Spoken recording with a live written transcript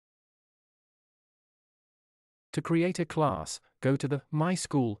To create a class, go to the My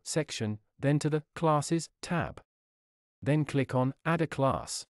School section, then to the Classes tab. Then click on Add a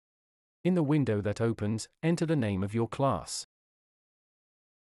Class. In the window that opens, enter the name of your class.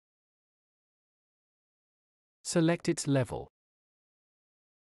 Select its level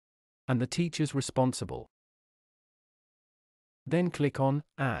and the teachers responsible. Then click on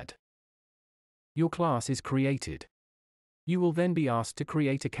Add. Your class is created. You will then be asked to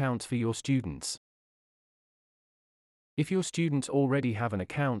create accounts for your students. If your students already have an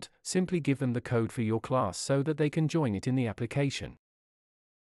account, simply give them the code for your class so that they can join it in the application.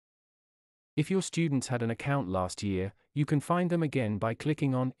 If your students had an account last year, you can find them again by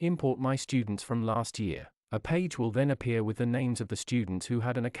clicking on Import My Students from last year. A page will then appear with the names of the students who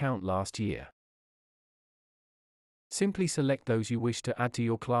had an account last year. Simply select those you wish to add to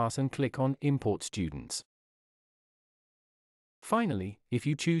your class and click on Import Students. Finally, if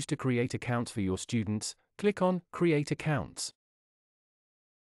you choose to create accounts for your students, click on Create Accounts.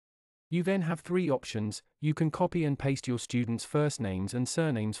 You then have three options. You can copy and paste your students' first names and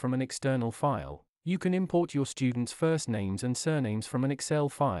surnames from an external file. You can import your students' first names and surnames from an Excel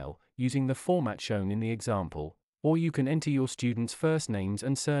file, using the format shown in the example, or you can enter your students' first names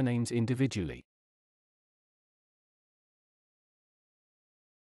and surnames individually.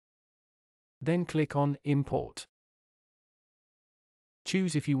 Then click on Import.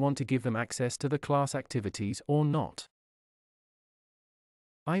 Choose if you want to give them access to the class activities or not.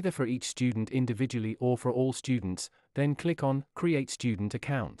 Either for each student individually or for all students, then click on Create Student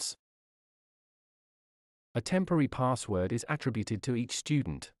Accounts. A temporary password is attributed to each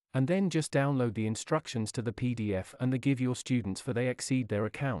student, and then just download the instructions to the PDF and give your students for they exceed their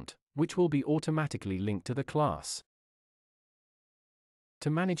account, which will be automatically linked to the class. To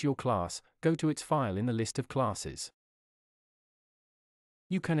manage your class, go to its file in the list of classes.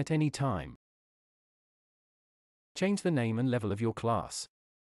 You can at any time change the name and level of your class,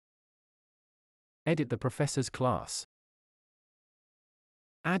 edit the professor's class,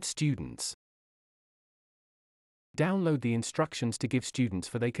 add students, download the instructions to give students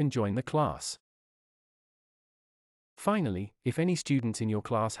for they can join the class. Finally, if any students in your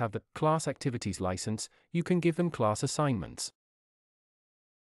class have the Class Activities license, you can give them class assignments.